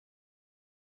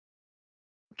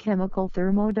Chemical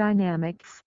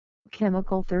thermodynamics.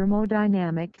 Chemical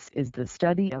thermodynamics is the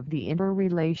study of the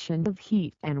interrelation of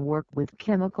heat and work with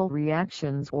chemical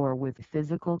reactions or with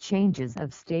physical changes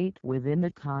of state within the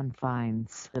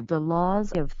confines of the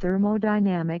laws of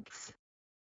thermodynamics.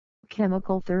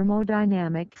 Chemical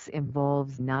thermodynamics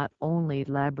involves not only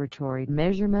laboratory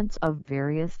measurements of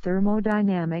various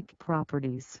thermodynamic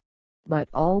properties, but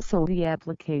also the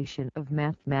application of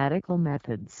mathematical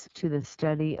methods to the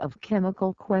study of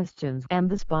chemical questions and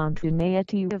the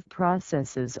spontaneity of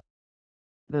processes.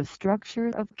 The structure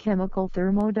of chemical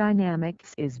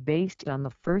thermodynamics is based on the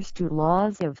first two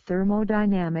laws of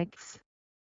thermodynamics.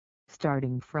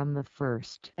 Starting from the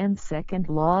first and second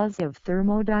laws of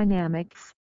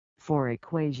thermodynamics, four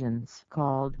equations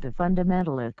called the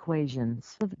fundamental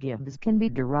equations of Gibbs can be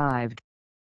derived.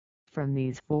 From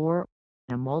these four,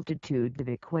 a multitude of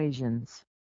equations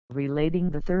relating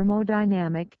the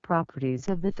thermodynamic properties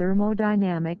of the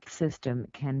thermodynamic system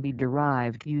can be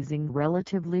derived using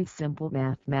relatively simple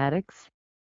mathematics.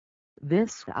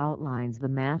 This outlines the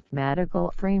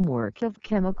mathematical framework of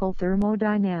chemical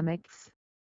thermodynamics.